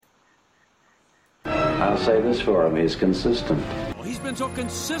I'll say this for him, he's consistent. Well, he's been so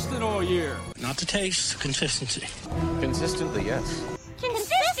consistent all year. Not the taste, consistency. Consistently, yes.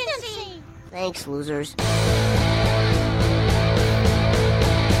 Consistency! Thanks, losers.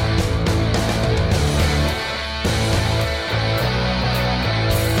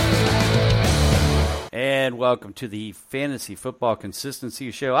 And welcome to the Fantasy Football Consistency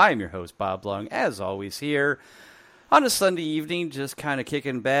Show. I am your host, Bob Lung, as always, here on a Sunday evening, just kind of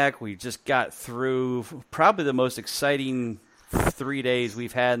kicking back. We just got through probably the most exciting 3 days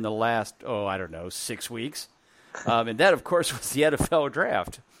we've had in the last, 6 weeks. And that, of course, was the NFL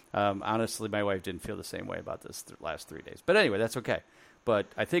draft. Honestly, my wife didn't feel the same way about this last 3 days. But anyway, that's okay. But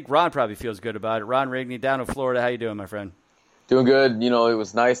I think Ron probably feels good about it. Ron Rigney down in Florida. How you doing, my friend? Doing good. You know, it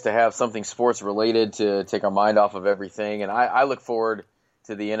was nice to have something sports-related to take our mind off of everything. And I look forward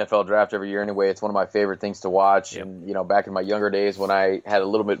to the NFL draft every year anyway. It's one of my favorite things to watch. Yep. And, you know, back in my younger days when I had a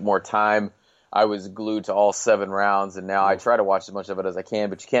little bit more time, I was glued to all 7 rounds. And now I try to watch as much of it as I can.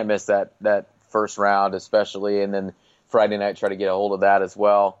 But you can't miss that first round especially. And then Friday night, try to get a hold of that as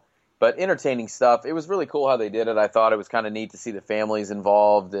well. But entertaining stuff. It was really cool how they did it. I thought it was kind of neat to see the families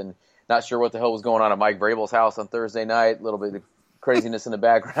involved. And not sure what the hell was going on at Mike Vrabel's house on Thursday night. A little bit of craziness in the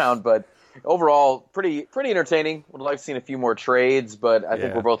background. But overall, pretty entertaining. Would like to see a few more trades, but I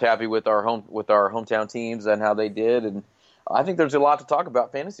think we're both happy with our hometown teams and how they did, and I think there's a lot to talk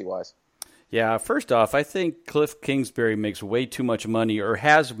about fantasy wise. Yeah, first off, I think Cliff Kingsbury makes way too much money, or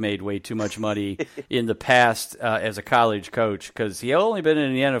has made way too much money in the past as a college coach, because he only been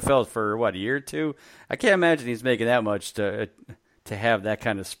in the NFL for a year or two. I can't imagine he's making that much to have that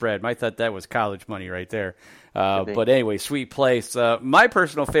kind of spread. I thought that was college money right there. But anyway, sweet place. My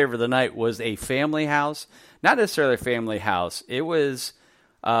personal favorite of the night was a family house. Not necessarily a family house. It was,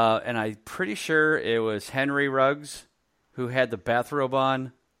 and I'm pretty sure it was Henry Ruggs who had the bathrobe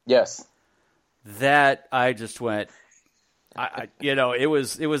on. Yes. That I just went, it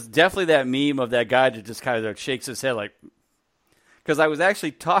was definitely that meme of that guy that just kind of shakes his head like, because I was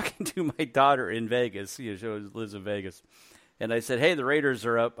actually talking to my daughter in Vegas. She lives in Vegas. And I said, hey, the Raiders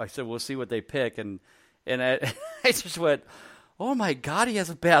are up. I said, we'll see what they pick. And I just went, oh, my God, he has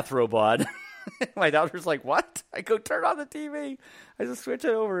a bathrobe on. My daughter's like, what? I go, turn on the TV. I just switch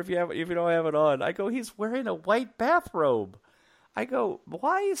it over if you don't have it on. I go, he's wearing a white bathrobe. I go,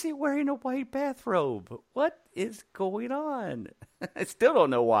 why is he wearing a white bathrobe? What is going on? I still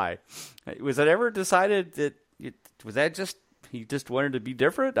don't know why. Was it ever decided that was that just he just wanted to be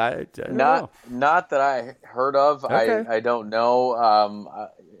different? I don't know. Not that I heard of. Okay. I don't know.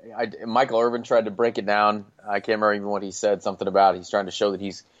 Michael Irvin tried to break it down. I can't remember even what he said. Something about he's trying to show that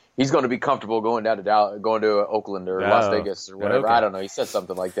he's going to be comfortable going down to going to Oakland or Las Vegas or whatever. Okay. I don't know. He said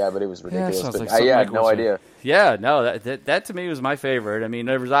something like that, but it was ridiculous. But I had no idea. Yeah, no, that to me was my favorite. I mean,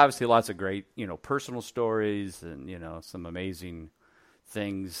 there was obviously lots of great, personal stories and some amazing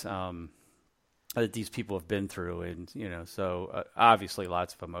things that these people have been through, and so obviously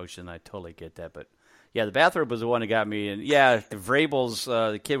lots of emotion. I totally get that, but yeah, the bathrobe was the one that got me, and yeah, the Vrabel's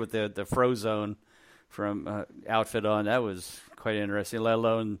the kid with the Frozone from outfit on, that was quite interesting. Let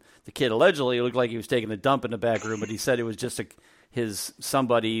alone the kid allegedly looked like he was taking a dump in the back room, but he said it was just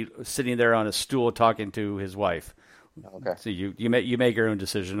somebody sitting there on a stool talking to his wife. Okay, so you make your own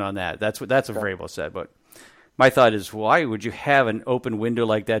decision on that. That's what Vrabel said, but. My thought is, why would you have an open window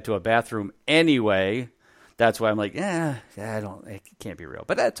like that to a bathroom anyway? That's why I'm like, it can't be real.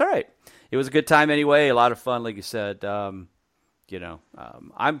 But that's all right. It was a good time anyway, a lot of fun, like you said. I'm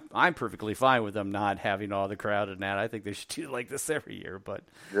perfectly fine with them not having all the crowd and that. I think they should do it like this every year, but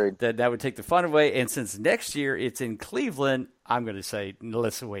that would take the fun away. And since next year it's in Cleveland, I'm going to say,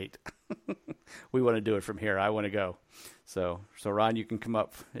 let's wait. We want to do it from here. I want to go. So Ron, you can come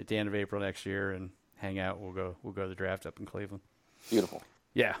up at the end of April next year and hang out. We'll go to the draft up in Cleveland. Beautiful.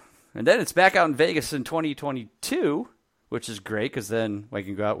 Yeah. And then it's back out in Vegas in 2022, which is great because then we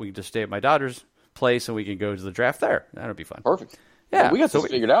can go out. We can just stay at my daughter's place and we can go to the draft there. That'll be fun. Perfect. Yeah. We got this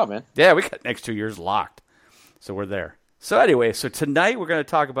figured out, man. Yeah, we got next 2 years locked. So we're there. So anyway, tonight we're going to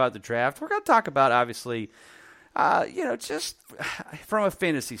talk about the draft. We're going to talk about, obviously, just from a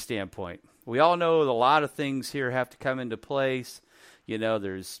fantasy standpoint. We all know a lot of things here have to come into place.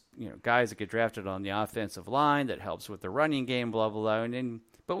 There's guys that get drafted on the offensive line that helps with the running game, blah, blah, blah.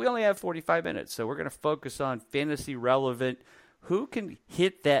 But we only have 45 minutes, so we're going to focus on fantasy relevant. Who can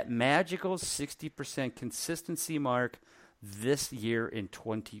hit that magical 60% consistency mark this year in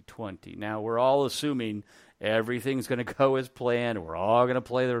 2020? Now, we're all assuming everything's going to go as planned. We're all going to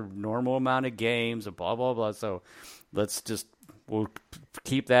play the normal amount of games and blah, blah, blah. So we'll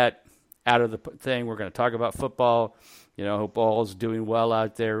keep that out of the thing. We're going to talk about football. Hope all's doing well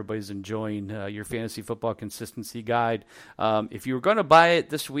out there. Everybody's enjoying your fantasy football consistency guide. If you were going to buy it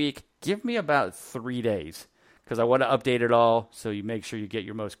this week, give me about 3 days, because I want to update it all, so you make sure you get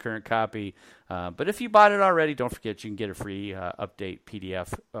your most current copy. But if you bought it already, don't forget you can get a free update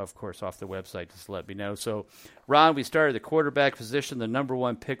PDF, of course, off the website. Just let me know. So, Ron, we started the quarterback position, the number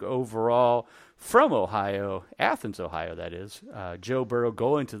 1 pick overall from Ohio, Athens, Ohio, that is. Joe Burrow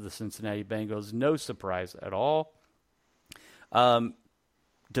going to the Cincinnati Bengals. No surprise at all.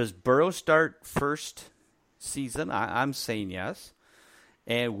 Does Burrow start first season? I'm saying yes.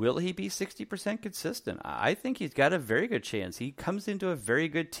 And will he be 60% consistent? I think he's got a very good chance. He comes into a very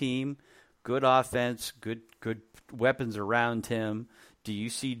good team, good offense, good weapons around him. Do you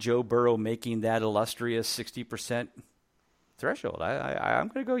see Joe Burrow making that illustrious 60% threshold? I'm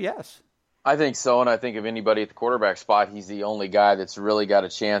going to go yes. I think so, and I think if anybody at the quarterback spot, he's the only guy that's really got a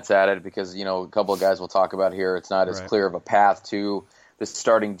chance at it, because, a couple of guys we'll talk about here, it's not as clear of a path to the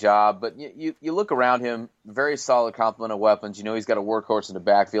starting job. But you look around him, very solid complement of weapons. He's got a workhorse in the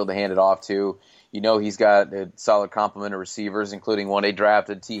backfield to hand it off to. He's got a solid complement of receivers, including one they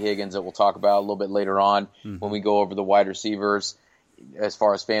drafted, T. Higgins, that we'll talk about a little bit later on when we go over the wide receivers as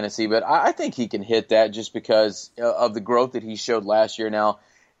far as fantasy. But I think he can hit that just because of the growth that he showed last year. Now,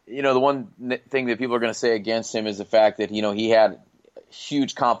 the one thing that people are going to say against him is the fact that, he had a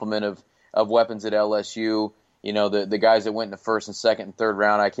huge complement of weapons at LSU. The guys that went in the first and second and third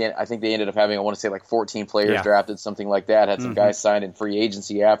round, I think they ended up having, I want to say, like 14 players drafted, something like that. Had some guys signed in free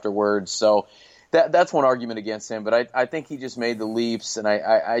agency afterwards. So that's one argument against him. But I think he just made the leaps,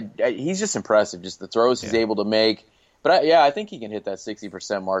 and he's just impressive, just the throws he's able to make. But I think he can hit that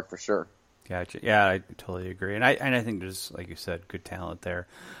 60% mark for sure. Gotcha. Yeah, I totally agree. And I think there's, like you said, good talent there.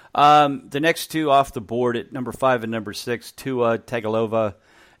 The next two off the board at number 5 and number 6, Tua Tagovailoa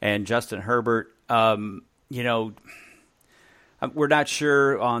and Justin Herbert. We're not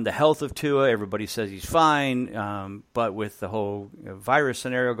sure on the health of Tua. Everybody says he's fine. But with the whole virus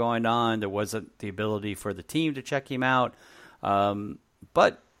scenario going on, there wasn't the ability for the team to check him out.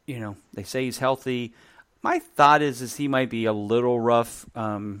 But they say he's healthy. My thought is he might be a little rough,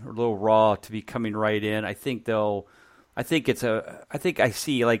 a little raw to be coming right in. I think I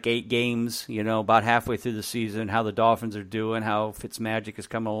see like 8 games, about halfway through the season, how the Dolphins are doing, how Fitzmagic is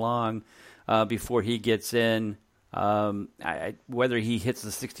coming along before he gets in. Whether he hits the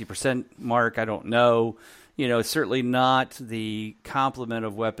 60% mark, I don't know. Certainly not the complement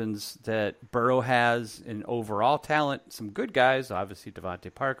of weapons that Burrow has in overall talent. Some good guys, obviously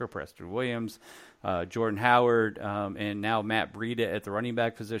Devontae Parker, Preston Williams, Jordan Howard, and now Matt Breida at the running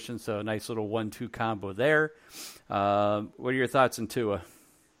back position. So a nice little 1-2 combo there. What are your thoughts on Tua?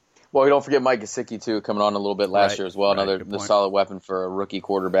 Well, don't forget Mike Gesicki, too, coming on a little bit last year as well. Another solid weapon for a rookie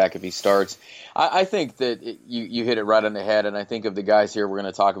quarterback if he starts. I think that you hit it right on the head, and I think of the guys here we're going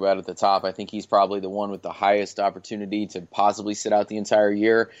to talk about at the top, I think he's probably the one with the highest opportunity to possibly sit out the entire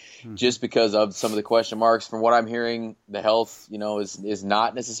year just because of some of the question marks. From what I'm hearing, the health, is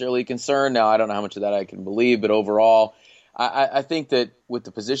not necessarily a concern. Now, I don't know how much of that I can believe, but overall, I think that with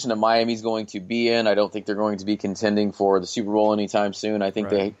the position that Miami's going to be in, I don't think they're going to be contending for the Super Bowl anytime soon. I think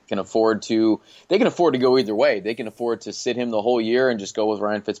they can afford to go either way. They can afford to sit him the whole year and just go with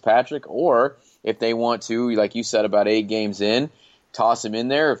Ryan Fitzpatrick, or if they want to, like you said, about 8 games in, toss him in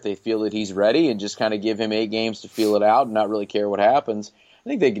there if they feel that he's ready and just kind of give him 8 games to feel it out and not really care what happens. I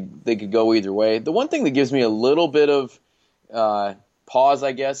think they could go either way. The one thing that gives me a little bit of pause,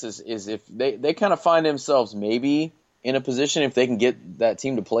 I guess, is if they kind of find themselves maybe in a position, if they can get that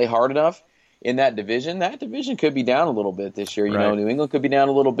team to play hard enough in that division could be down a little bit this year. New England could be down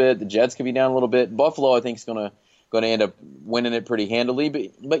a little bit. The Jets could be down a little bit. Buffalo, I think, is going to end up winning it pretty handily.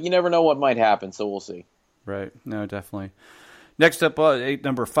 But you never know what might happen, so we'll see. Right. No, definitely. Next up,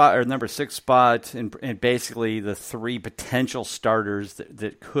 number 5 or number 6 spot, and basically the 3 potential starters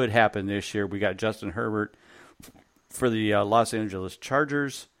that could happen this year. We got Justin Herbert for the Los Angeles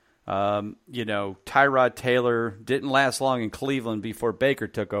Chargers. Tyrod Taylor didn't last long in Cleveland before Baker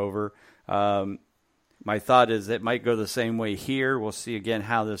took over. My thought is it might go the same way here. We'll see again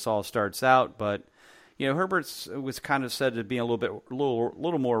how this all starts out. But Herbert was kind of said to be a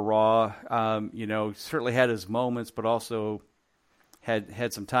little more raw. Certainly had his moments, but also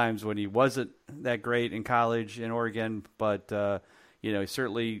had some times when he wasn't that great in college in Oregon. But he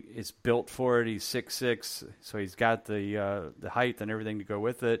certainly is built for it. He's 6'6", so he's got the height and everything to go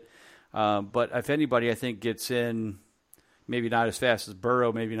with it. But if anybody, I think, gets in, maybe not as fast as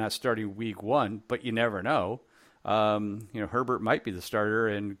Burrow, maybe not starting week 1, but you never know. Herbert might be the starter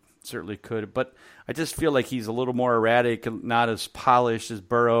and certainly could. But I just feel like he's a little more erratic, not as polished as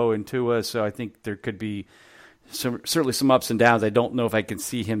Burrow and Tua, so I think there could be certainly some ups and downs. I don't know if I can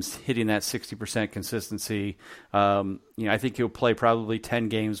see him hitting that 60% consistency. I think he'll play probably 10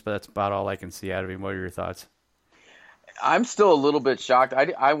 games, but that's about all I can see out of him. What are your thoughts? I'm still a little bit shocked.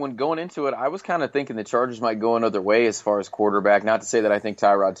 When going into it, I was kind of thinking the Chargers might go another way as far as quarterback. Not to say that I think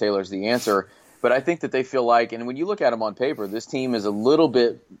Tyrod Taylor's the answer, but I think that they feel like, and when you look at them on paper, this team is a little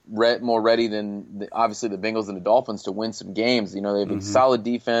bit more ready than obviously the Bengals and the Dolphins to win some games. They have a solid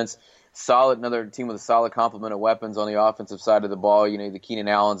defense, another team with a solid complement of weapons on the offensive side of the ball. The Keenan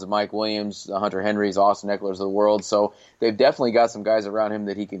Allens, the Mike Williams, the Hunter Henrys, Austin Eckler's of the world. So they've definitely got some guys around him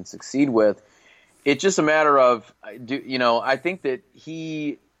that he can succeed with. It's just a matter of, I think that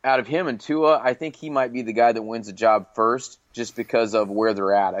out of him and Tua, I think he might be the guy that wins the job first just because of where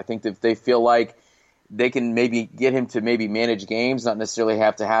they're at. I think that if they feel like they can maybe get him to maybe manage games, not necessarily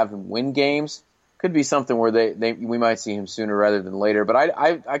have to have him win games, could be something where we might see him sooner rather than later. But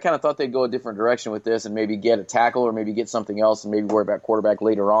I kind of thought they'd go a different direction with this and maybe get a tackle or maybe get something else and maybe worry about quarterback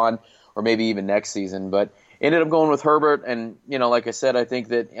later on or maybe even next season. But ended up going with Herbert, and like I said, I think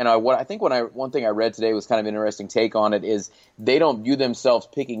that, and one thing I read today was kind of an interesting take on it is they don't view themselves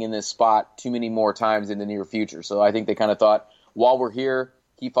picking in this spot too many more times in the near future. So I think they kind of thought, while we're here,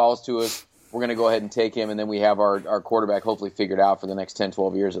 he falls to us, we're going to go ahead and take him, and then we have our quarterback hopefully figured out for the next 10,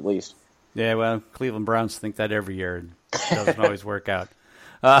 12 years at least. Yeah, well, Cleveland Browns think that every year, and it doesn't always work out.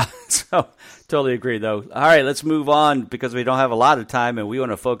 So totally agree, though. All right, let's move on because we don't have a lot of time, and we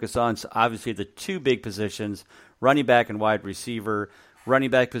want to focus on, obviously, the two big positions, running back and wide receiver.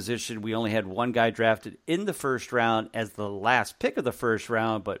 Running back position, we only had one guy drafted in the first round as the last pick of the first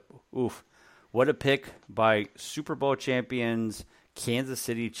round, but oof, what a pick by Super Bowl champions, Kansas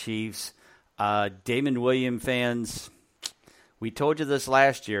City Chiefs. Damon Williams fans, we told you this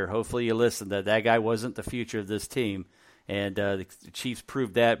last year. Hopefully you listened, that guy wasn't the future of this team. And the Chiefs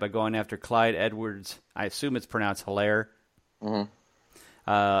proved that by going after Clyde Edwards. I assume it's pronounced Hilaire.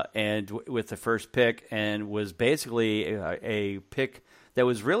 Mm-hmm. And with the first pick, and was basically a pick that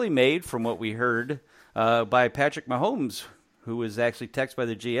was really made, from what we heard, by Patrick Mahomes, who was actually texted by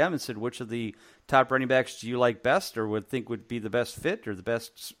the GM and said, which of the top running backs do you like best or would think would be the best fit or the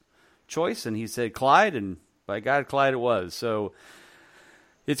best choice? And he said Clyde, and by God, Clyde it was. So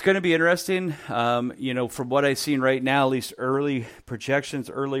it's going to be interesting. From what I've seen right now, at least early projections,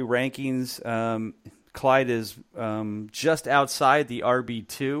 early rankings, Clyde is just outside the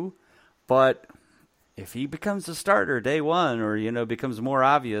RB2. But if he becomes the starter day one, or becomes more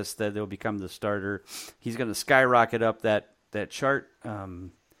obvious that he'll become the starter, he's going to skyrocket up that chart.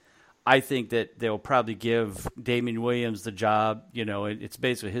 I think that they'll probably give Damien Williams the job. It's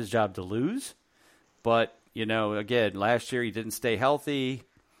basically his job to lose. But, again, last year he didn't stay healthy.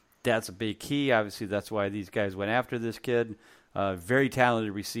 That's a big key. Obviously, that's why these guys went after this kid. Very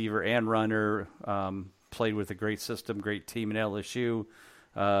talented receiver and runner. Played with a great system, great team in LSU.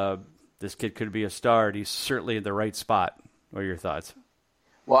 This kid could be a star, and he's certainly in the right spot. What are your thoughts?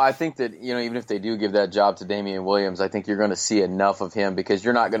 Well, I think that, even if they do give that job to Damian Williams, I think you're going to see enough of him because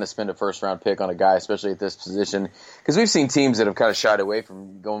you're not going to spend a first-round pick on a guy, especially at this position. Because we've seen teams that have kind of shied away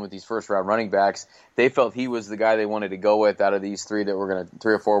from going with these first-round running backs. They felt he was the guy they wanted to go with out of these three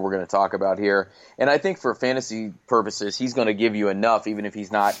or four we're going to talk about here. And I think for fantasy purposes, he's going to give you enough, even if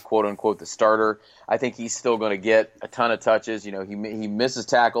he's not, quote-unquote, the starter. I think he's still going to get a ton of touches. He misses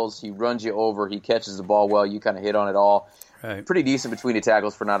tackles. He runs you over. He catches the ball well. You kind of hit on it all. Right. Pretty decent between the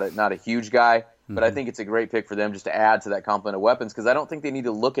tackles for not a huge guy, but I think it's a great pick for them just to add to that complement of weapons because I don't think they need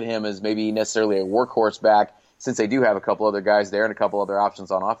to look at him as maybe necessarily a workhorse back since they do have a couple other guys there and a couple other options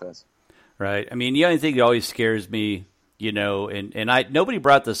on offense. Right. I mean, the only thing that always scares me, and nobody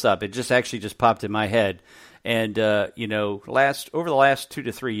brought this up. It just popped in my head. And, over the last 2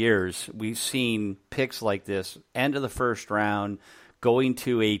 to 3 years, we've seen picks like this, end of the first round, going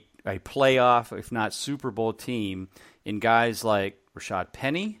to a playoff, if not Super Bowl team, in guys like Rashad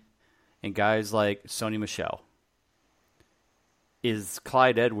Penny and guys like Sony Michel. Is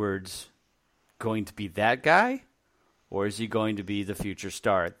Clyde Edwards going to be that guy, or is he going to be the future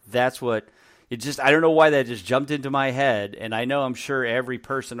star? That's what I don't know why that just jumped into my head, and I'm sure every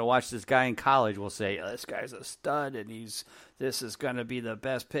person who watched this guy in college will say, this guy's a stud, and this is going to be the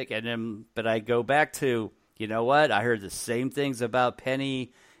best pick. But I go back to, I heard the same things about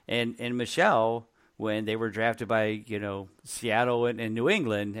Penny and Michel when they were drafted by, Seattle and New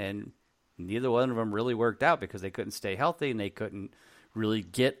England, and neither one of them really worked out because they couldn't stay healthy and they couldn't really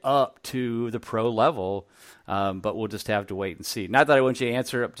get up to the pro level. But we'll just have to wait and see. Not that I want you to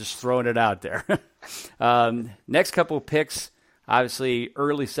answer it, just throwing it out there. Next couple of picks, obviously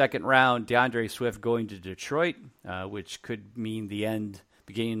early second round, DeAndre Swift going to Detroit, which could mean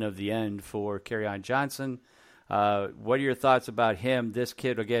beginning of the end for Kerryon Johnson. What are your thoughts about him? This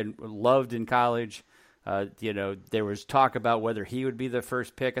kid, again, loved in college. There was talk about whether he would be the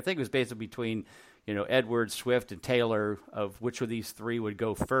first pick. I think it was basically between, Edwards, Swift, and Taylor of which of these three would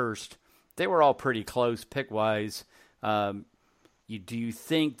go first. They were all pretty close pick-wise. Do you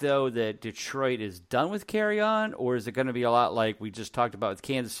think, though, that Detroit is done with Kerryon, or is it going to be a lot like we just talked about with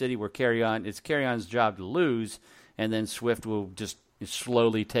Kansas City, where it's Kerryon's job to lose, and then Swift will just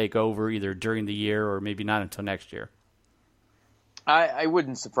slowly take over either during the year or maybe not until next year? I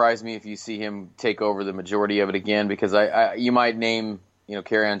wouldn't surprise me if you see him take over the majority of it again, because you might name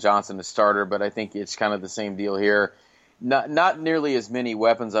Kerryon Johnson the starter, but I think it's kind of the same deal here. Not nearly as many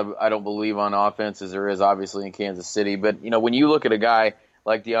weapons, I don't believe, on offense as there is obviously in Kansas City. But, when you look at a guy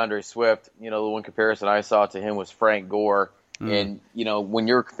like DeAndre Swift, the one comparison I saw to him was Frank Gore. And, when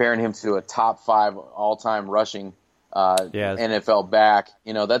you're comparing him to a top 5 all-time rushing NFL back,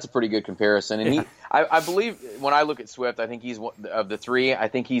 that's a pretty good comparison. And I believe when I look at Swift, I think he's of the three, I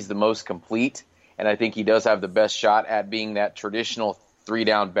think he's the most complete. And I think he does have the best shot at being that traditional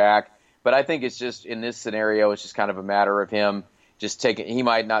 3-down back. But I think it's just, in this scenario, it's just kind of a matter of him just taking – he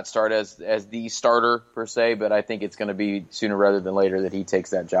might not start as the starter per se, but I think it's going to be sooner rather than later that he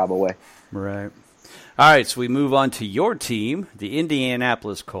takes that job away. Right. All right, so we move on to your team, the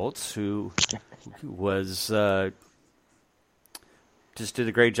Indianapolis Colts, who was just did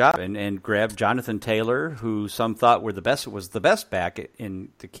a great job and grabbed Jonathan Taylor, who some thought was the best back in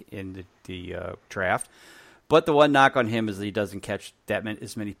the draft. But the one knock on him is that he doesn't catch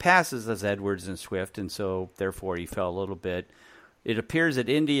as many passes as Edwards and Swift, and so therefore he fell a little bit. It appears that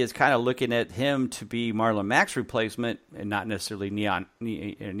Indy is kind of looking at him to be Marlon Mack's replacement and not necessarily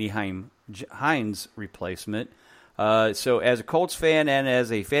Nyheim Hines' replacement. So as a Colts fan and as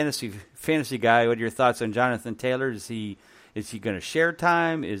a fantasy guy, what are your thoughts on Jonathan Taylor? Is he going to share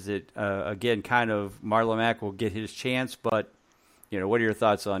time? Is it, again, kind of Marlon Mack will get his chance, but what are your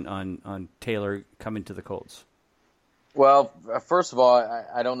thoughts on Taylor coming to the Colts? Well, first of all,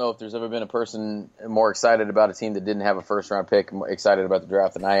 I don't know if there's ever been a person more excited about a team that didn't have a first-round pick, more excited about the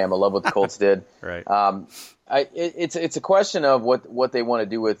draft than I am. I love what the Colts did. Right. It's a question of what they want to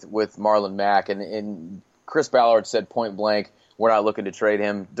do with Marlon Mack, and Chris Ballard said point blank, we're not looking to trade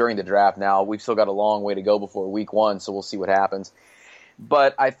him during the draft now. We've still got a long way to go before week 1, so we'll see what happens.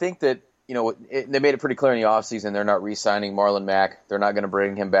 But I think that they made it pretty clear in the offseason they're not re-signing Marlon Mack. They're not going to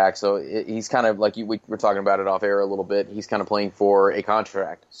bring him back. So he's kind of like we were talking about it off air a little bit. He's kind of playing for a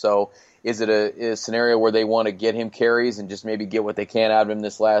contract. So is it a scenario where they want to get him carries and just maybe get what they can out of him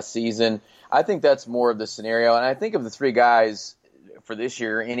this last season? I think that's more of the scenario. And I think of the three guys for this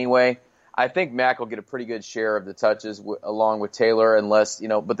year anyway, I think Mack will get a pretty good share of the touches along with Taylor unless,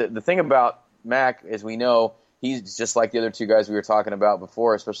 but the thing about Mack, as we know, he's just like the other two guys we were talking about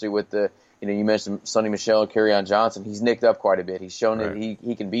before, especially with you mentioned Sonny Michel and Kerryon Johnson. He's nicked up quite a bit. He's shown that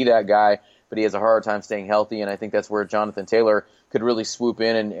he can be that guy, but he has a hard time staying healthy, and I think that's where Jonathan Taylor could really swoop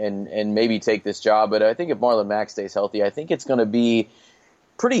in and maybe take this job. But I think if Marlon Mack stays healthy, I think it's going to be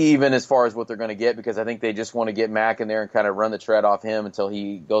pretty even as far as what they're going to get, because I think they just want to get Mack in there and kind of run the tread off him until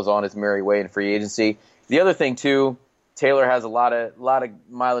he goes on his merry way in free agency. The other thing, too, Taylor has a lot of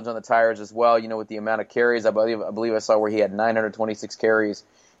mileage on the tires as well, with the amount of carries. I believe I saw where he had 926 carries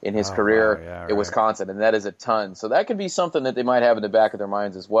in his career at Wisconsin, and that is a ton. So that could be something that they might have in the back of their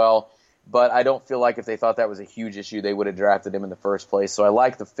minds as well. But I don't feel like if they thought that was a huge issue, they would have drafted him in the first place. So I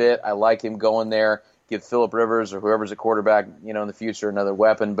like the fit. I like him going there. Give Phillip Rivers or whoever's a quarterback, in the future another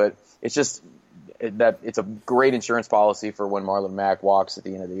weapon. But it's just that it's a great insurance policy for when Marlon Mack walks at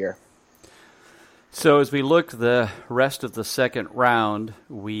the end of the year. So as we look the rest of the second round,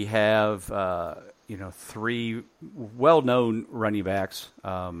 we have three well-known running backs,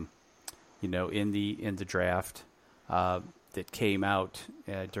 in the draft that came out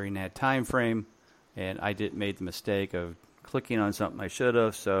during that time frame, and I made the mistake of clicking on something I should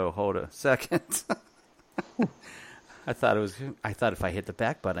have. So hold a second. I thought if I hit the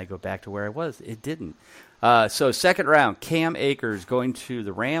back button, I go back to where I was. It didn't. So second round, Cam Akers going to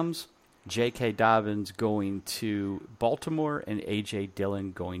the Rams. J.K. Dobbins going to Baltimore, and A.J.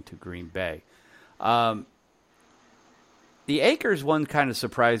 Dillon going to Green Bay. The Akers one kind of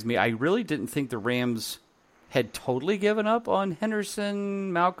surprised me. I really didn't think the Rams had totally given up on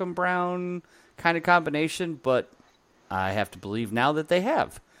Henderson, Malcolm Brown kind of combination, but I have to believe now that they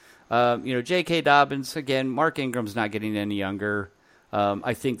have. J.K. Dobbins, again, Mark Ingram's not getting any younger.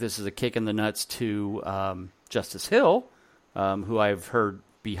 I think this is a kick in the nuts to Justice Hill, who I've heard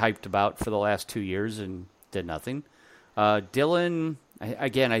be hyped about for the last 2 years and did nothing. Dillon, I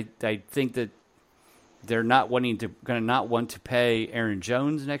think that they're going to not want to pay Aaron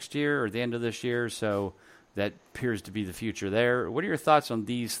Jones next year or the end of this year, so that appears to be the future there. What are your thoughts on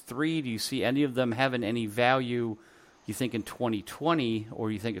these three? Do you see any of them having any value, you think, in 2020,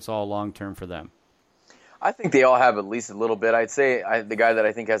 or you think it's all long-term for them? I think they all have at least a little bit. I'd say the guy that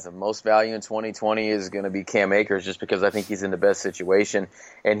I think has the most value in 2020 is going to be Cam Akers, just because I think he's in the best situation,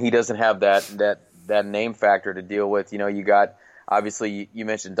 and he doesn't have that name factor to deal with. You got, obviously, you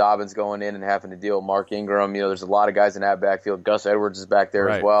mentioned Dobbins going in and having to deal with Mark Ingram. There's a lot of guys in that backfield. Gus Edwards is back there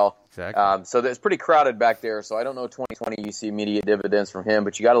as well. Exactly. So it's pretty crowded back there. So I don't know 2020 you see immediate dividends from him,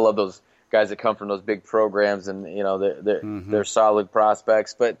 but you got to love those guys that come from those big programs, and they're solid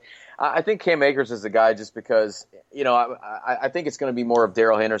prospects. But I think Cam Akers is the guy just because, I think it's going to be more of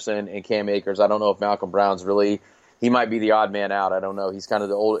Darrell Henderson and Cam Akers. I don't know if Malcolm Brown's he might be the odd man out. I don't know. He's kind of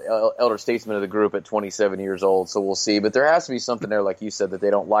the old elder statesman of the group at 27 years old, so we'll see. But there has to be something there, like you said, that they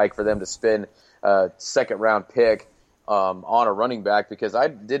don't like, for them to spend a second-round pick on a running back, because they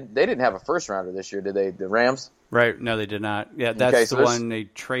didn't have a first-rounder this year, did they, the Rams? Right. No, they did not. Yeah, that's the one they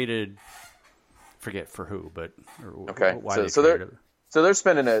traded. Forget for who, but why so they're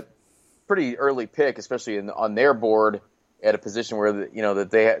spending a pretty early pick, especially on their board, at a position where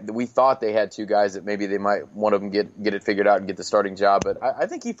we thought they had two guys that maybe they might, one of them get it figured out and get the starting job. But I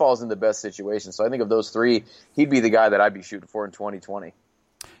think he falls in the best situation. So I think of those three, he'd be the guy that I'd be shooting for in 2020.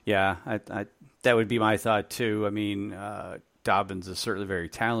 Yeah, that would be my thought too. I mean, Dobbins is certainly very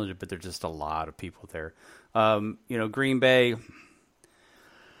talented, but there's just a lot of people there. Green Bay.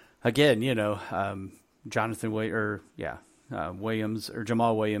 Again, Jonathan Williams or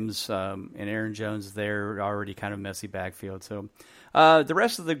Jamal Williams and Aaron Jones, they're already kind of messy backfield. So the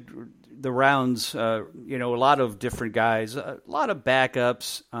rest of the rounds, a lot of different guys, a lot of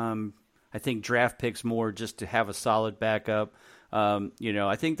backups. I think draft picks more just to have a solid backup.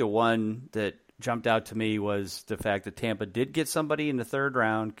 I think the one that jumped out to me was the fact that Tampa did get somebody in the third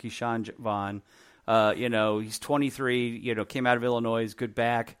round, Keyshawn Vaughn. He's 23, came out of Illinois, is good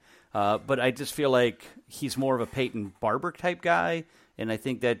back. But I just feel like he's more of a Peyton Barber type guy, and I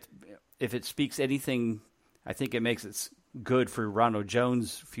think that if it speaks anything, I think it makes it good for Ronald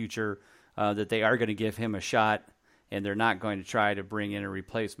Jones' future, that they are going to give him a shot, and they're not going to try to bring in a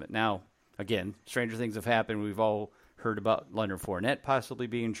replacement. Now, again, stranger things have happened. We've all heard about Leonard Fournette possibly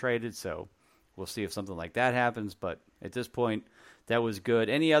being traded, so we'll see if something like that happens. But at this point, that was good.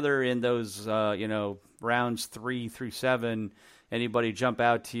 Any other in those, rounds 3 through 7? Anybody jump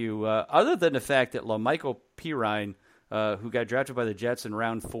out to you, other than the fact that LaMichael Pirine, who got drafted by the Jets in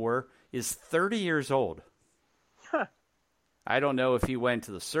round 4, is 30 years old? Huh. I don't know if he went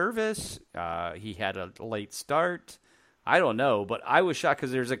to the service. He had a late start. I don't know, but I was shocked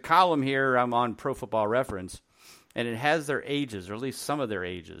because there's a column here. I'm on Pro Football Reference, and it has their ages, or at least some of their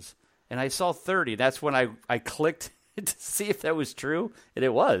ages. And I saw 30. That's when I clicked to see if that was true, and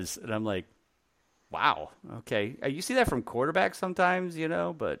it was. And I'm like, wow, okay. You see that from quarterbacks sometimes,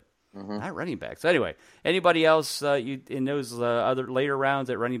 but not running backs. So anyway, anybody else in those other later rounds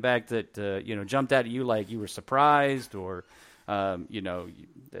at running back that jumped out at you like you were surprised, or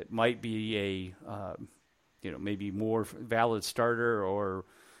that might be a maybe more valid starter or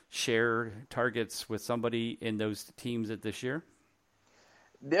share targets with somebody in those teams at this year?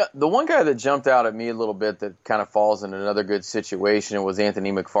 The one guy that jumped out at me a little bit that kind of falls in another good situation was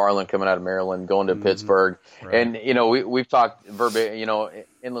Anthony McFarland, coming out of Maryland, going to Pittsburgh. Right. And, we've talked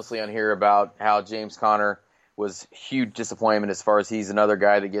endlessly on here about how James Conner was huge disappointment, as far as he's another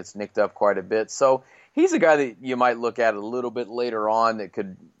guy that gets nicked up quite a bit. So he's a guy that you might look at a little bit later on that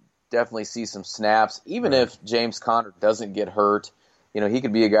could definitely see some snaps, even if James Conner doesn't get hurt. He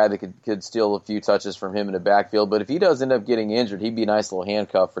could be a guy that could steal a few touches from him in the backfield. But if he does end up getting injured, he'd be a nice little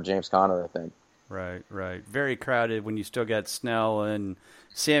handcuff for James Conner, I think. Right. Very crowded when you still got Snell and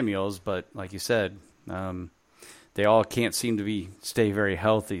Samuels. But like you said, they all can't seem to stay very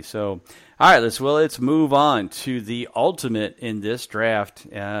healthy. So, all right, let's move on to the ultimate in this draft.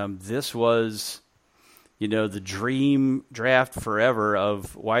 This was, the dream draft forever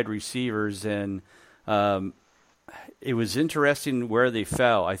of wide receivers, and it was interesting where they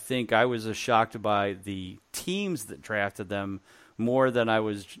fell. I think I was shocked by the teams that drafted them more than I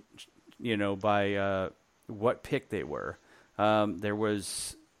was, by what pick they were. There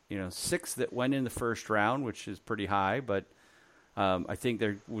was, 6 that went in the first round, which is pretty high, but I think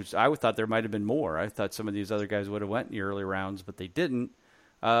I thought there might have been more. I thought some of these other guys would have went in the early rounds, but they didn't.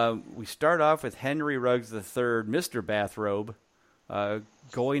 We start off with Henry Ruggs III, Mr. Bathrobe,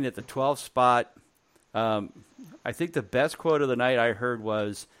 going at the 12th spot. I think the best quote of the night I heard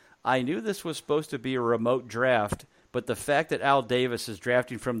was, "I knew this was supposed to be a remote draft, but the fact that Al Davis is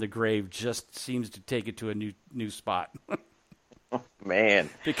drafting from the grave just seems to take it to a new spot." Man.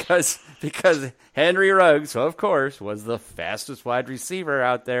 because Henry Ruggs, of course, was the fastest wide receiver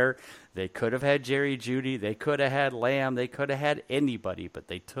out there. They could have had Jerry Jeudy. They could have had Lamb. They could have had anybody, but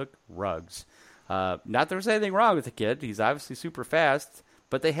they took Ruggs. Not that there's anything wrong with the kid. He's obviously super fast,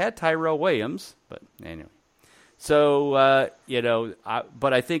 but they had Tyrell Williams. But anyway. So,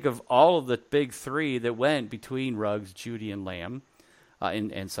 but I think of all of the big three that went between Ruggs, Jeudy, and Lamb,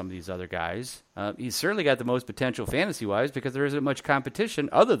 and some of these other guys, he's certainly got the most potential fantasy-wise because there isn't much competition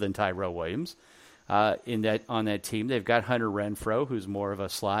other than Tyrell Williams on that team. They've got Hunter Renfrow, who's more of a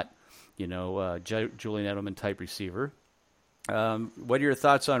slot, Julian Edelman-type receiver. What are your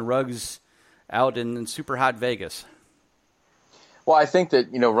thoughts on Ruggs out in super hot Vegas? Well, I think that,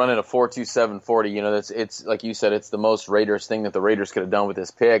 running a 4.27 40, it's like you said, it's the most Raiders thing that the Raiders could have done with this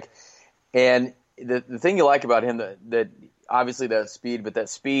pick. And the thing you like about him, that obviously that speed, but that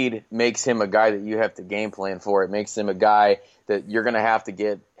speed makes him a guy that you have to game plan for. It makes him a guy that you're going to have to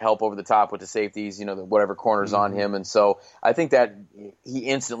get help over the top with the safeties, whatever corner's on him. And so I think that he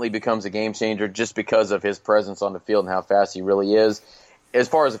instantly becomes a game changer just because of his presence on the field and how fast he really is. As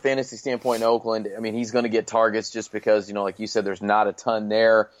far as a fantasy standpoint in Oakland, I mean, he's going to get targets just because, like you said, there's not a ton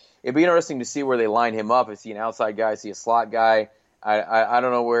there. It'd be interesting to see where they line him up. Is he an outside guy? Is he a slot guy? I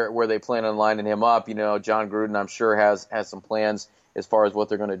don't know where they plan on lining him up. John Gruden, I'm sure, has some plans as far as what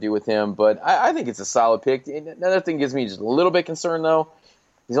they're going to do with him. But I think it's a solid pick. Another thing gives me just a little bit concerned, though.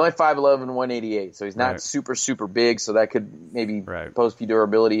 He's only 5'11", 188, so he's not super, super big, so that could maybe pose a few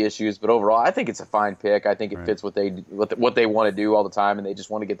durability issues. But overall, I think it's a fine pick. I think it fits what they want to do all the time, and they just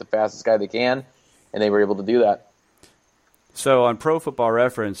want to get the fastest guy they can, and they were able to do that. So on Pro Football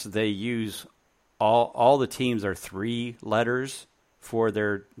Reference, they use all the teams are 3 letters for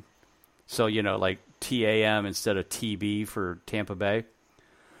their – so, like TAM instead of TB for Tampa Bay.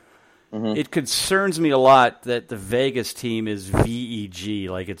 Mm-hmm. It concerns me a lot that the Vegas team is VEG,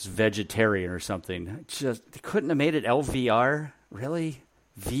 like it's vegetarian or something. They couldn't have made it LVR, really?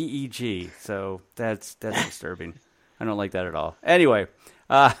 VEG. So that's disturbing. I don't like that at all. Anyway,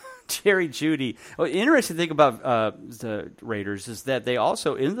 Jerry Jeudy. Well, interesting thing about the Raiders is that they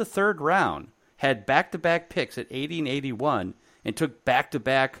also, in the third round, had back-to-back picks at 80 and 81 and took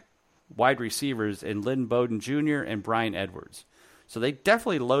back-to-back wide receivers in Lynn Bowden Jr. and Brian Edwards. So they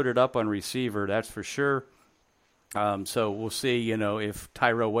definitely loaded up on receiver, that's for sure. So we'll see, if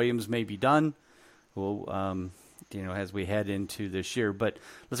Tyrell Williams may be done. We'll, as we head into this year. But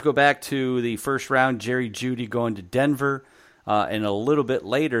let's go back to the first round. Jerry Jeudy going to Denver, and a little bit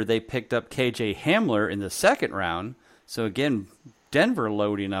later they picked up KJ Hamler in the second round. So again, Denver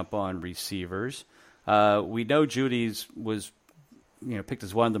loading up on receivers. We know Judy's was, picked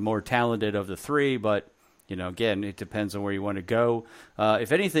as one of the more talented of the three, but. Again, it depends on where you want to go.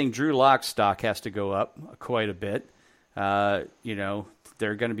 If anything, Drew Lock's stock has to go up quite a bit. They're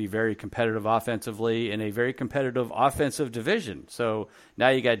going to be very competitive offensively in a very competitive offensive division. So now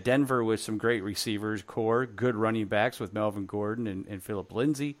you got Denver with some great receivers, core, good running backs with Melvin Gordon and Phillip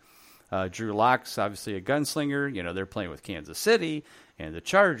Lindsay. Drew Lock's obviously a gunslinger. They're playing with Kansas City and the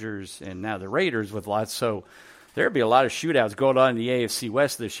Chargers and now the Raiders with lots. So there'll be a lot of shootouts going on in the AFC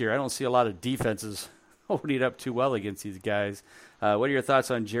West this year. I don't see a lot of defenses holding up too well against these guys. What are your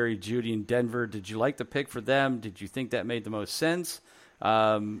thoughts on Jerry Jeudy in Denver? Did you like the pick for them? Did you think that made the most sense?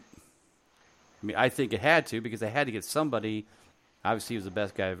 I think it had to because they had to get somebody. Obviously, he was the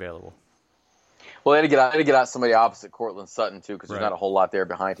best guy available. Well, they had to get out somebody opposite Cortland Sutton too, because there's not a whole lot there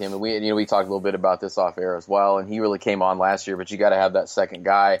behind him. And we talked a little bit about this off air as well. And he really came on last year, but you got to have that second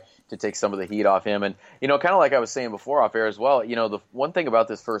guy to take some of the heat off him. And kind of like I was saying before off air as well. The one thing about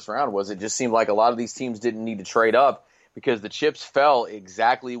this first round was it just seemed like a lot of these teams didn't need to trade up because the chips fell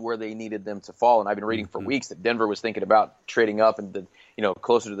exactly where they needed them to fall. And I've been reading for weeks that Denver was thinking about trading up and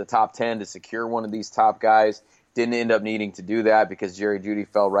closer to the top 10 to secure one of these top guys. Didn't end up needing to do that because Jerry Jeudy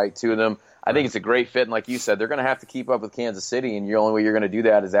fell right to them. I think it's a great fit, and like you said, they're going to have to keep up with Kansas City, and the only way you're going to do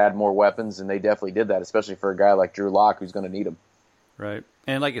that is add more weapons, and they definitely did that, especially for a guy like Drew Lock who's going to need them. Right.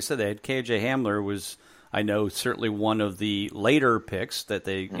 And like I said, they had KJ Hamler was, I know, certainly one of the later picks that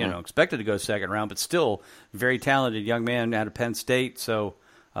they expected to go second round, but still very talented young man out of Penn State, so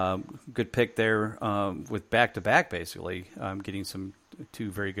good pick there with back-to-back, basically, getting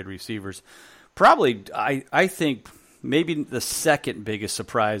two very good receivers. Probably, I think, maybe the second biggest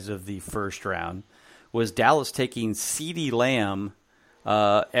surprise of the first round was Dallas taking CeeDee Lamb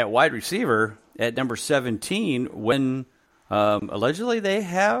at wide receiver at number 17 when allegedly they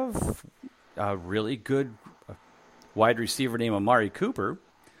have a really good wide receiver named Amari Cooper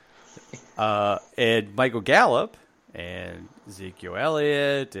and Michael Gallup and Ezekiel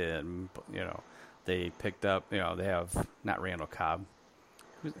Elliott and, They picked up, they have not Randall Cobb.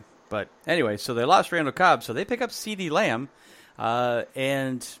 But anyway, so they lost Randall Cobb, so they pick up CeeDee Lamb.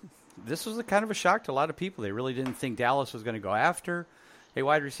 And this was kind of a shock to a lot of people. They really didn't think Dallas was going to go after a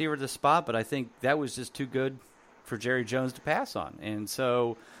wide receiver at this spot, but I think that was just too good for Jerry Jones to pass on. And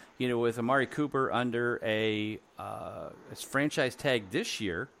so, with Amari Cooper under a franchise tag this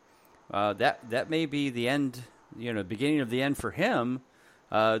year, that may be the end, beginning of the end for him.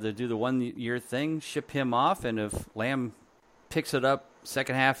 To do the 1 year thing, ship him off, and if Lamb picks it up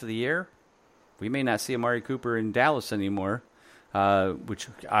second half of the year, we may not see Amari Cooper in Dallas anymore, which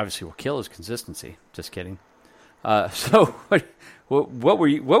obviously will kill his consistency. Just kidding. So what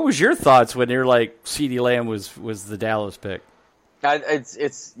was your thoughts when you're like CeeDee Lamb was the Dallas pick?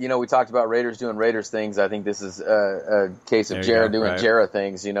 It's we talked about Raiders doing Raiders things. I think this is a case of Jarrah doing Jarrah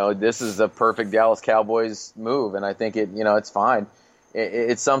things. This is a perfect Dallas Cowboys move, and I think it's fine.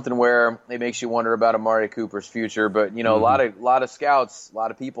 It's something where it makes you wonder about Amari Cooper's future. But a lot of scouts, a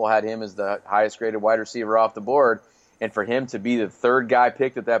lot of people had him as the highest graded wide receiver off the board, and for him to be the third guy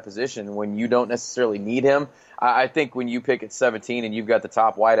picked at that position when you don't necessarily need him, I think when you pick at 17 and you've got the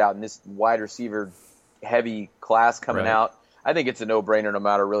top wideout in this wide receiver heavy class coming out, I think it's a no-brainer no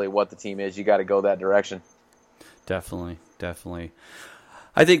matter really what the team is. You got to go that direction. Definitely.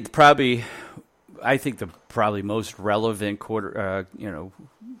 I think the probably most relevant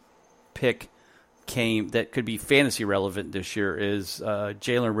pick that could be fantasy relevant this year is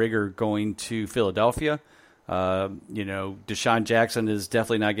Jalen Reagor going to Philadelphia. Deshaun Jackson is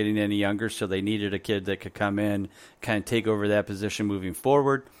definitely not getting any younger, so they needed a kid that could come in, kind of take over that position moving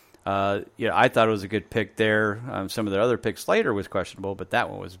forward. I thought it was a good pick there. Some of the other picks later was questionable, but that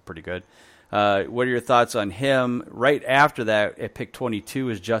one was pretty good. What are your thoughts on him? Right after that, at pick 22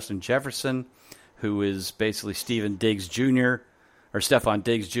 is Justin Jefferson, who is basically Stephon Diggs Jr.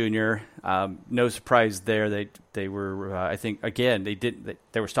 No surprise there. They were, I think, again,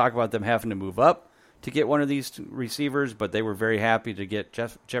 there was talk about them having to move up to get one of these receivers, but they were very happy to get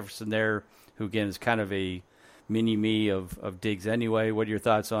Jefferson there, who, again, is kind of a mini-me of Diggs anyway. What are your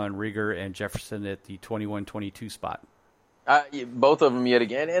thoughts on Reagor and Jefferson at the 21-22 spot? Both of them yet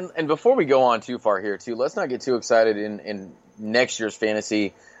again. And before we go on too far here, too, let's not get too excited in next year's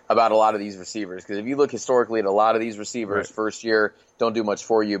fantasy about a lot of these receivers, because if you look historically at a lot of these receivers, first year don't do much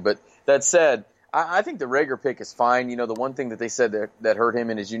for you. But that said, I think the Reagor pick is fine. The one thing that they said that hurt him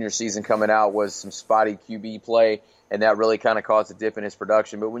in his junior season coming out was some spotty QB play, and that really kind of caused a dip in his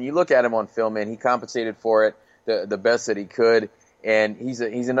production. But when you look at him on film, man, he compensated for it the best that he could, and he's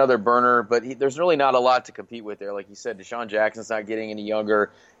another burner. But there's really not a lot to compete with there. Like you said, Deshaun Jackson's not getting any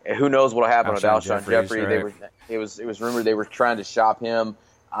younger. Who knows what'll happen with Alshon Jeffrey? Right. It was rumored they were trying to shop him.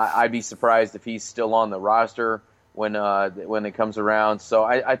 I'd be surprised if he's still on the roster when it comes around. So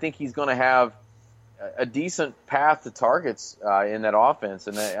I think he's going to have a decent path to targets in that offense,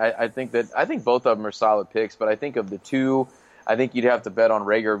 and I think both of them are solid picks. But I think of the two, I think you'd have to bet on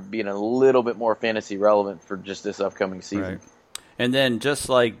Reagor being a little bit more fantasy relevant for just this upcoming season. Right. And then just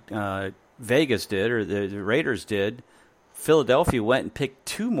like Vegas did, or the Raiders did, Philadelphia went and picked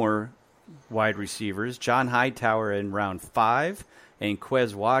two more wide receivers: John Hightower in round 5. And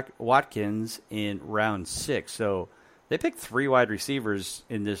Quez Watkins in round 6. So they picked 3 wide receivers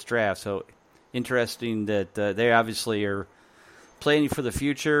in this draft. So interesting that they obviously are planning for the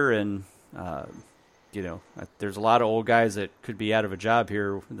future. And, there's a lot of old guys that could be out of a job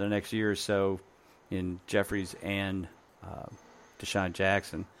here the next year or so in Jeffries and Deshaun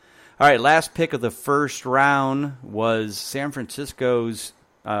Jackson. All right, last pick of the first round was San Francisco's,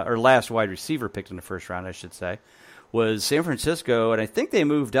 or last wide receiver picked in the first round, I should say, was San Francisco, and I think they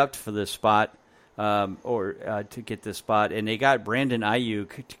moved up for this spot, to get this spot, and they got Brandon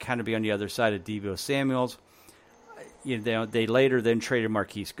Ayuk to kind of be on the other side of Deebo Samuels. They later then traded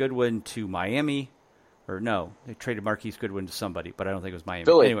Marquise Goodwin to Miami, or no, they traded Marquise Goodwin to somebody, but I don't think it was Miami.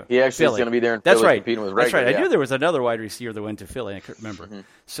 Philly. Anyway, He actually is going to be there in That's Philly right. competing with That's Reagor. right. Yeah. I knew there was another wide receiver that went to Philly. I couldn't remember.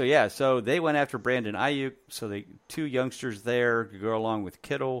 Mm-hmm. So they went after Brandon Ayuk. So they 2 youngsters there to go along with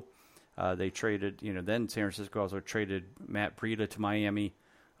Kittle. They traded, then San Francisco also traded Matt Breida to Miami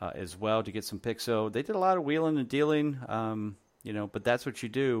as well to get some picks. So they did a lot of wheeling and dealing, but that's what you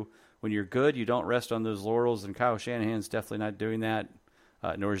do. When you're good, you don't rest on those laurels, and Kyle Shanahan's definitely not doing that,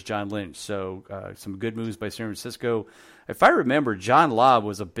 nor is John Lynch. So some good moves by San Francisco. If I remember, John Lobb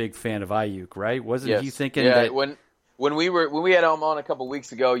was a big fan of Ayuk, right? Wasn't he thinking that? When we had him on a couple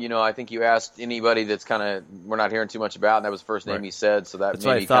weeks ago, I think you asked anybody that's kind of we're not hearing too much about, and that was the first name he said. So that's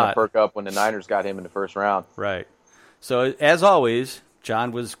made me kind of perk up when the Niners got him in the first round. Right. So as always,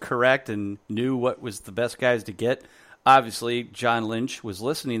 John was correct and knew what was the best guys to get. obviously, John Lynch was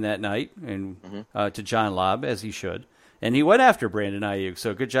listening that night and to John Lobb, as he should. And he went after Brandon Ayuk.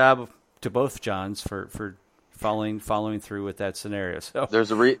 So good job to both Johns for following through with that scenario. So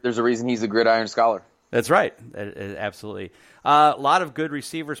there's a reason he's a gridiron scholar. That's right. Absolutely. A lot of good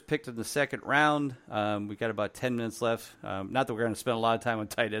receivers picked in the second round. We got about 10 minutes left. Not that we're going to spend a lot of time on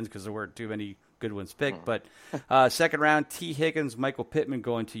tight ends because there weren't too many good ones picked. But second round, T. Higgins, Michael Pittman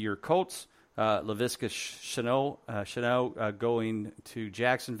going to your Colts. Laviska Shenault going to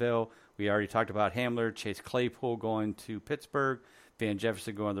Jacksonville. We already talked about Hamler. Chase Claypool going to Pittsburgh. Van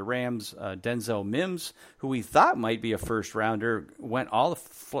Jefferson going to the Rams. Denzel Mims, who we thought might be a first-rounder,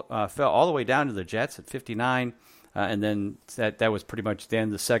 fell all the way down to the Jets at 59. And then that was pretty much the end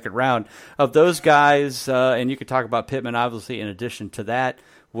of the second round. Of those guys, and you could talk about Pittman, obviously, in addition to that,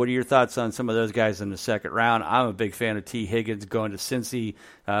 what are your thoughts on some of those guys in the second round? I'm a big fan of T. Higgins going to Cincy.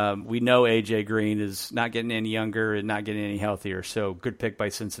 We know A.J. Green is not getting any younger and not getting any healthier, so good pick by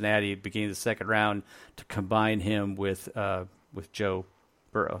Cincinnati at the beginning of the second round to combine him with Joe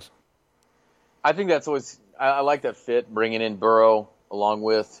Burrows. I think that's always – I like that fit, bringing in Burrow along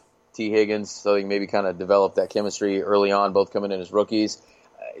with T. Higgins so you can maybe kind of develop that chemistry early on, both coming in as rookies.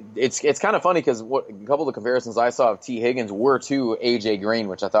 It's kind of funny because a couple of the comparisons I saw of T. Higgins were to A.J. Green,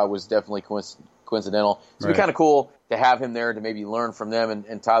 which I thought was definitely coincidental. So it'd be kind of cool to have him there to maybe learn from them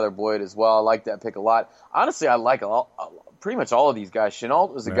and Tyler Boyd as well. I like that pick a lot. Honestly, I like pretty much all of these guys.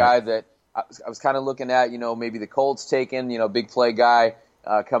 Shenault was a guy that I was kind of looking at, maybe the Colts taking, big play guy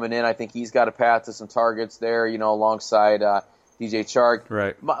coming in. I think he's got a path to some targets there, alongside DJ Chark.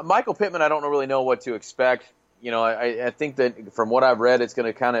 Right. Michael Pittman, I don't really know what to expect. I think that from what I've read, it's going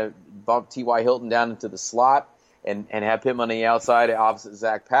to kind of bump T.Y. Hilton down into the slot and have Pittman on the outside opposite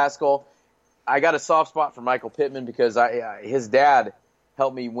Zach Pascal. I got a soft spot for Michael Pittman because his dad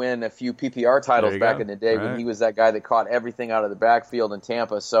helped me win a few PPR titles back in the day when he was that guy that caught everything out of the backfield in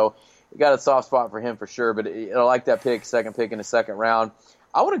Tampa. So you got a soft spot for him for sure, but I like that second pick in the second round.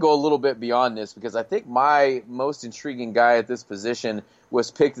 I want to go a little bit beyond this because I think my most intriguing guy at this position was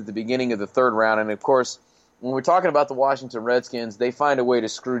picked at the beginning of the third round. And, of course, when we're talking about the Washington Redskins, they find a way to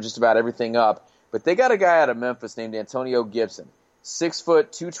screw just about everything up. But they got a guy out of Memphis named Antonio Gibson. 6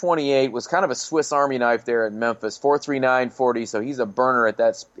 foot, 228, was kind of a Swiss Army knife there at Memphis, 4.39 40, so he's a burner at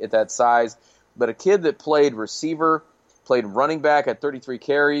that size. But a kid that played receiver, played running back at 33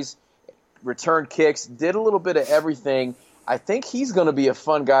 carries, returned kicks, did a little bit of everything. I think he's going to be a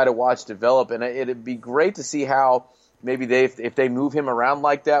fun guy to watch develop, and it'd be great to see how maybe if they move him around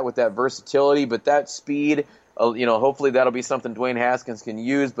like that with that versatility, but that speed, hopefully that'll be something Dwayne Haskins can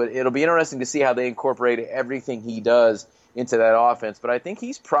use. But it'll be interesting to see how they incorporate everything he does into that offense. But I think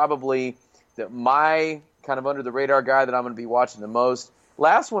he's probably my kind of under the radar guy that I'm going to be watching the most.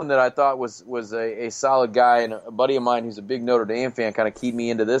 Last one that I thought was a solid guy, and a buddy of mine who's a big Notre Dame fan kind of keyed me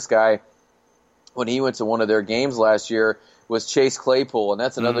into this guy when he went to one of their games last year, was Chase Claypool, and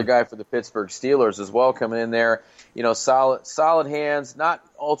that's another guy for the Pittsburgh Steelers as well, coming in there. Solid hands, not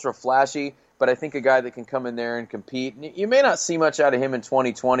ultra flashy, but I think a guy that can come in there and compete. You may not see much out of him in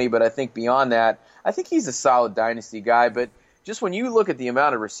 2020, but I think beyond that, I think he's a solid dynasty guy. But just when you look at the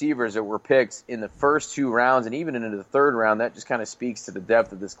amount of receivers that were picked in the first two rounds and even into the third round, that just kind of speaks to the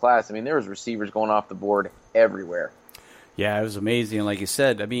depth of this class. I mean, there was receivers going off the board everywhere. Yeah, it was amazing. Like you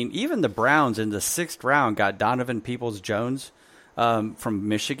said, I mean, even the Browns in the sixth round got Donovan Peoples-Jones from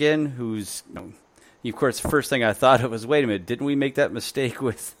Michigan, who's, of course, the first thing I thought of was, wait a minute, didn't we make that mistake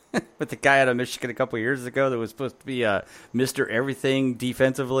with the guy out of Michigan a couple of years ago that was supposed to be Mr. Everything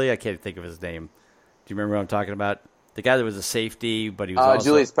defensively? I can't think of his name. Do you remember what I'm talking about? The guy that was a safety, but he was also...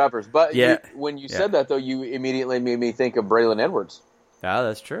 Julius Peppers. But yeah, when you said that, though, you immediately made me think of Braylon Edwards. Yeah,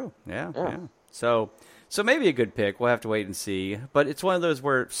 that's true. Yeah. So maybe a good pick. We'll have to wait and see. But it's one of those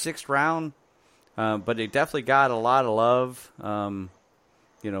where sixth round, but it definitely got a lot of love.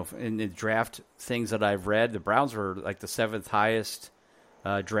 In the draft things that I've read, the Browns were like the seventh highest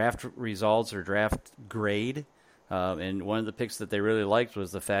draft results or draft grade. And one of the picks that they really liked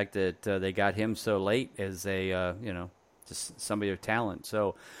was the fact that they got him so late as just somebody of talent.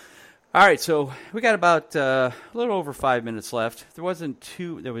 So, all right, so we got about a little over 5 minutes left. There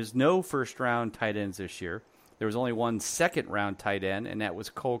was no first-round tight ends this year. There was only one second-round tight end, and that was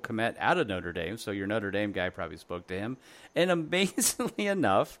Cole Kmet out of Notre Dame. So your Notre Dame guy probably spoke to him. And amazingly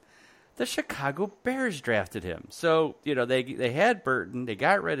enough, the Chicago Bears drafted him. So, they had Burton. They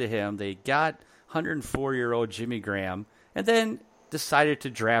got rid of him. They got 104-year-old Jimmy Graham, and then decided to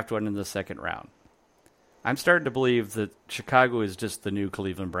draft one in the second round. I'm starting to believe that Chicago is just the new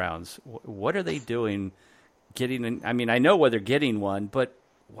Cleveland Browns. What are they doing getting in? I mean, I know why they're getting one, but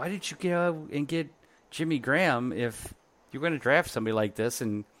why did you go and get, Jimmy Graham, if you're going to draft somebody like this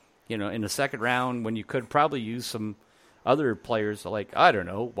and, in the second round when you could probably use some other players like, I don't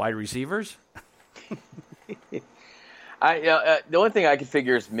know, wide receivers? The only thing I could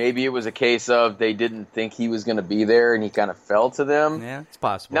figure is maybe it was a case of they didn't think he was going to be there and he kind of fell to them. Yeah, it's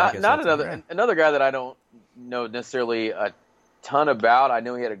possible. Not another guy that I don't know necessarily a ton about. I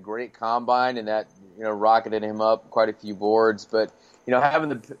know he had a great combine and that rocketed him up quite a few boards, but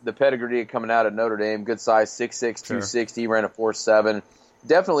having the pedigree coming out of Notre Dame, good size, 6'6", 260, ran a 4.7,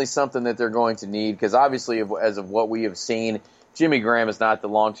 definitely something that they're going to need because obviously as of what we have seen, Jimmy Graham is not the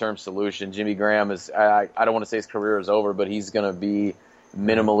long-term solution. Jimmy Graham is, I don't want to say his career is over, but he's going to be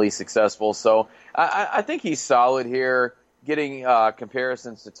minimally successful. So I think he's solid here, getting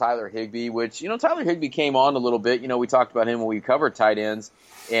comparisons to Tyler Higbee, which, Tyler Higbee came on a little bit. We talked about him when we covered tight ends,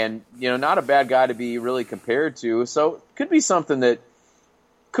 and, not a bad guy to be really compared to. So it could be something that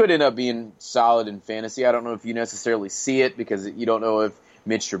could end up being solid in fantasy. I don't know if you necessarily see it because you don't know if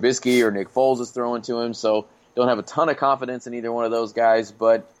Mitch Trubisky or Nick Foles is throwing to him, so don't have a ton of confidence in either one of those guys,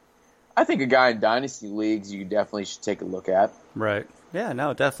 but I think a guy in dynasty leagues you definitely should take a look at. Right. Yeah,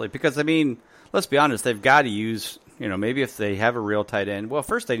 no, definitely. Because, let's be honest, they've got to use, maybe if they have a real tight end, well,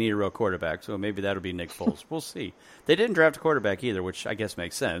 first they need a real quarterback, so maybe that'll be Nick Foles. We'll see. They didn't draft a quarterback either, which I guess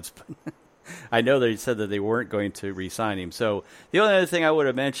makes sense, but I know they said that they weren't going to re-sign him. So the only other thing I would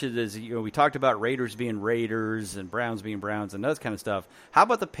have mentioned is, we talked about Raiders being Raiders and Browns being Browns and that kind of stuff. How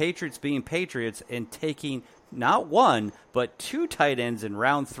about the Patriots being Patriots and taking not one, but two tight ends in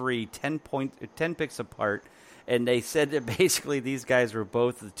round 3, 10 picks apart. And they said that basically these guys were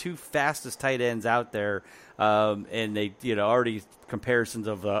both the two fastest tight ends out there. And they, already comparisons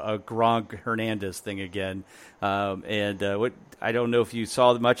of a Gronk Hernandez thing again. What I don't know if you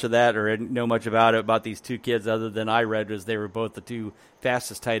saw much of that or know much about these two kids other than I read was they were both the two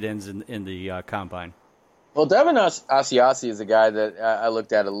fastest tight ends in the combine. Well, Devin Asiasi is a guy that I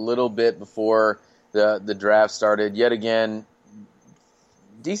looked at a little bit before the draft started. Yet again,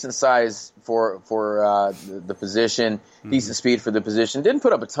 decent size for the position, decent speed for the position. Didn't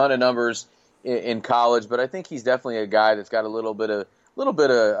put up a ton of numbers in college, but I think he's definitely a guy that's got a little bit of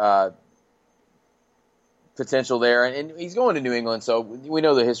potential there. And he's going to New England, so we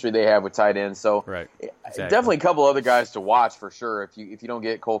know the history they have with tight ends. So right. Exactly. Definitely a couple other guys to watch for sure. If you don't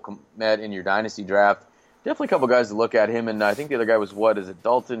get Cole Kmet in your dynasty draft, definitely a couple guys to look at him. And I think the other guy was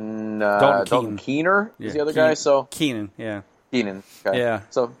Dalton Keener is the other guy. So Keenan, yeah. Keenan. Okay. Yeah.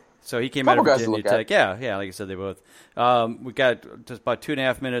 So he came out of Virginia Tech. Yeah, like I said, they both. We got just about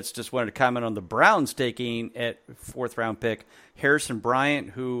 2.5 minutes. Just wanted to comment on the Browns taking at 4th round pick Harrison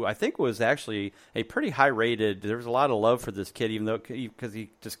Bryant, who I think was actually a pretty high rated. There was a lot of love for this kid, even though because he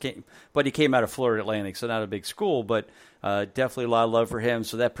just came, but he came out of Florida Atlantic, so not a big school, but definitely a lot of love for him.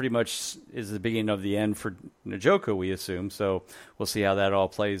 So that pretty much is the beginning of the end for Njoku, we assume. So we'll see how that all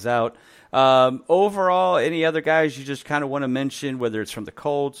plays out. Overall, any other guys you just kind of want to mention, whether it's from the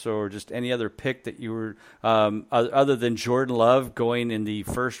Colts or just any other pick that you were, other than Jordan Love going in the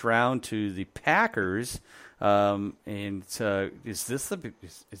 1st round to the Packers? Is this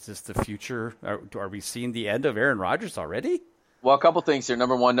the future? Are we seeing the end of Aaron Rodgers already? Well, a couple things here.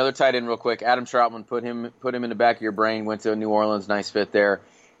 Number one, another tight end real quick. Adam Troutman, put him in the back of your brain. Went to New Orleans, nice fit there.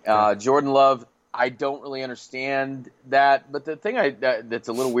 Jordan Love, I don't really understand that, but the thing that's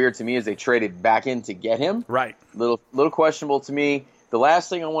a little weird to me is they traded back in to get him. Right. Little questionable to me. The last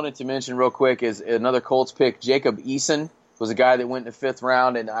thing I wanted to mention real quick is another Colts pick. Jacob Eason was a guy that went in the 5th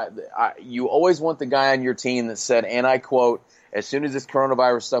round, and you always want the guy on your team that said, and I quote, "As soon as this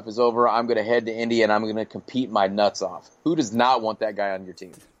coronavirus stuff is over, I'm going to head to Indy and I'm going to compete my nuts off." Who does not want that guy on your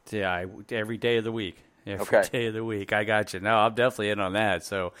team? Yeah, every day of the week. Every day of the week. I got you. No, I'm definitely in on that.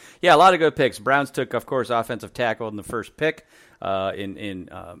 So, yeah, a lot of good picks. Browns took, of course, offensive tackle in the 1st pick. And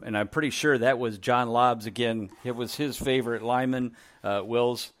I'm pretty sure that was John Lobbs again. It was his favorite lineman,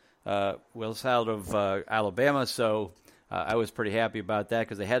 Wills out of Alabama. So I was pretty happy about that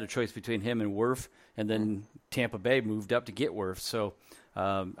because they had a choice between him and Wirf, and then Tampa Bay moved up to get Wirf. So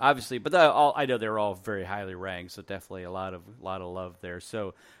obviously, but I know they're all very highly ranked, so definitely a lot of love there.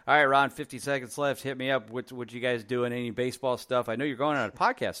 So, all right, Ron, 50 seconds left. Hit me up. What you guys doing? Any baseball stuff? I know you're going on a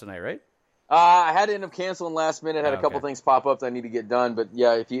podcast tonight, right? I had to end up canceling last minute. Had a couple things pop up that I need to get done. But,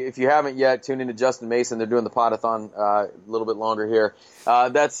 yeah, if you haven't yet, tune into Justin Mason. They're doing the Podathon a little bit longer here.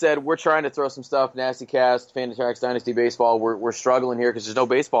 That said, we're trying to throw some stuff, Nasty Cast, Fantatrax, Dynasty Baseball. We're struggling here because there's no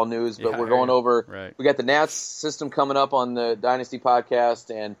baseball news, but we're going over. Right. We got the Nats system coming up on the Dynasty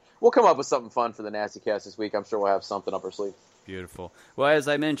podcast, and we'll come up with something fun for the Nasty Cast this week. I'm sure we'll have something up our sleeve. Beautiful. Well, as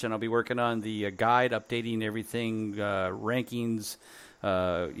I mentioned, I'll be working on the guide, updating everything, rankings,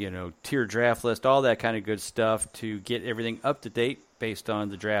 tier draft list, all that kind of good stuff to get everything up to date based on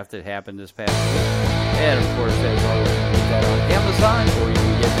the draft that happened this past week. And, of course, as always, you can get that on Amazon, or you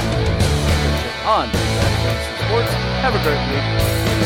can get it on Relevance Sports. Have a great week.